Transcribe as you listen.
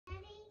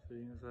So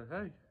you can say,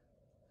 hey,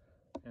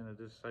 and it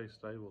just stays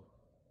stable.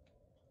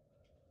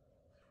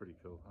 It's pretty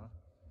cool, huh?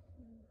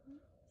 Mm-hmm.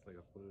 It's like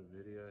a fluid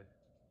video.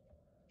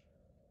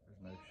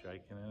 There's no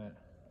shaking in it.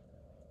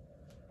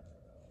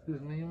 This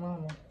is me and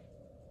Mama.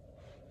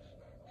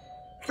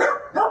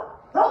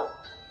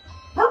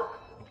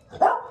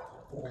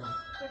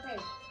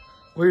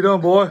 What are you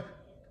doing, boy?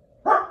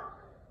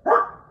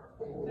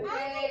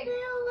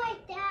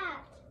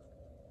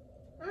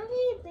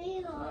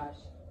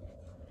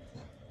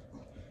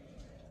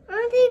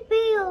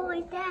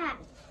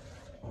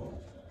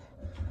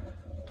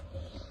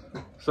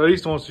 So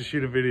East wants to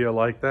shoot a video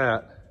like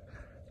that.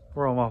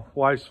 We're on my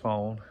wife's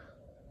phone.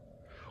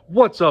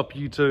 What's up,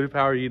 YouTube?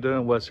 How are you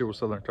doing? Wes here with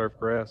Southern Turf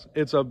Grass.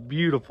 It's a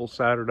beautiful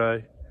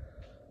Saturday.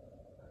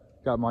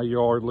 Got my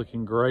yard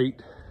looking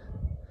great.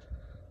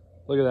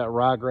 Look at that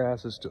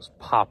ryegrass, it's just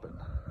popping.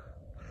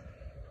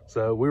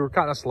 So we were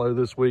kind of slow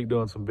this week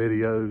doing some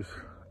videos.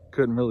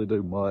 Couldn't really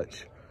do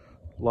much.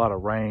 A lot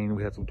of rain,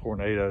 we had some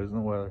tornadoes in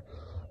the weather.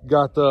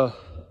 Got the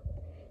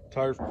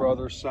Turf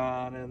Brothers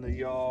sign in the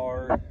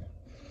yard.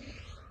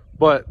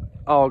 But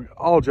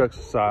all jokes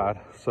aside,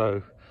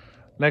 so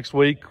next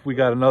week we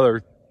got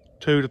another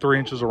 2 to 3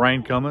 inches of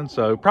rain coming,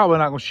 so probably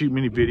not gonna shoot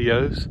many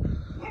videos.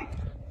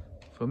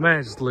 But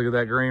man, just look at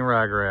that green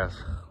ryegrass.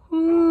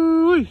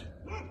 Woo-wee.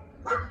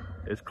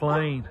 It's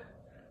clean,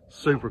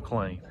 super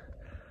clean.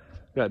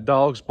 Got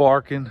dogs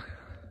barking.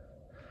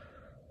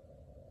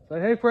 Say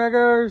hey,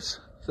 Preggers.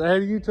 Say hey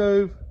to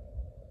YouTube.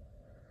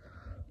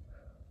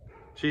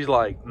 She's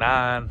like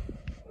 9,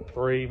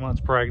 3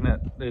 months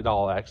pregnant.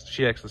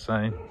 She acts the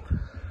same.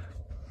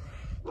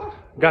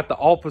 Got the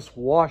office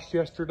washed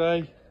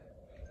yesterday,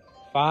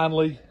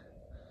 finally.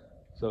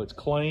 So it's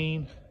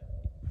clean.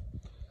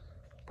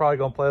 Probably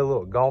gonna play a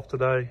little golf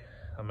today.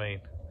 I mean,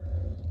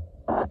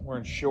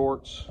 wearing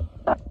shorts.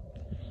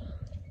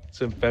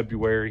 It's in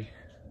February.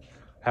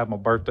 Had my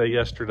birthday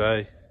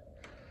yesterday.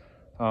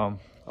 A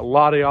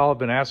lot of y'all have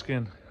been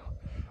asking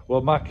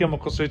what my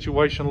chemical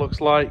situation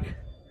looks like.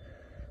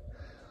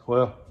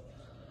 Well,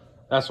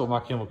 that's what my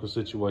chemical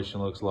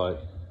situation looks like.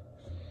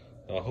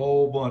 A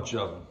whole bunch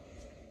of them.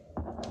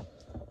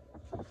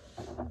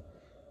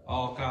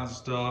 All kinds of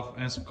stuff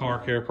and some car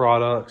care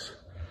products.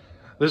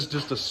 This is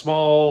just a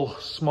small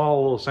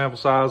little sample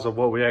size of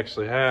what we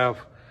actually have.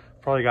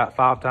 Probably got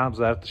 5 times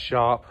that at the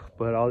shop,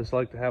 but I always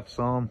like to have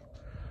some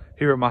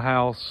here at my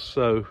house.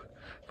 So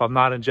if I'm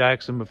not in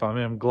Jackson, if I'm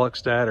in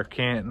Gluckstadt or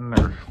Canton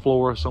or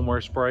Flora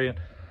somewhere spraying,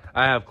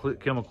 I have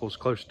chemicals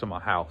closer to my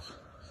house.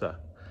 So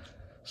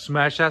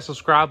smash that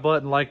subscribe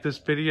button, like this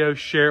video,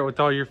 share it with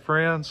all your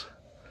friends.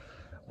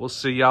 We'll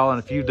see y'all in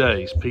a few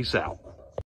days. Peace out.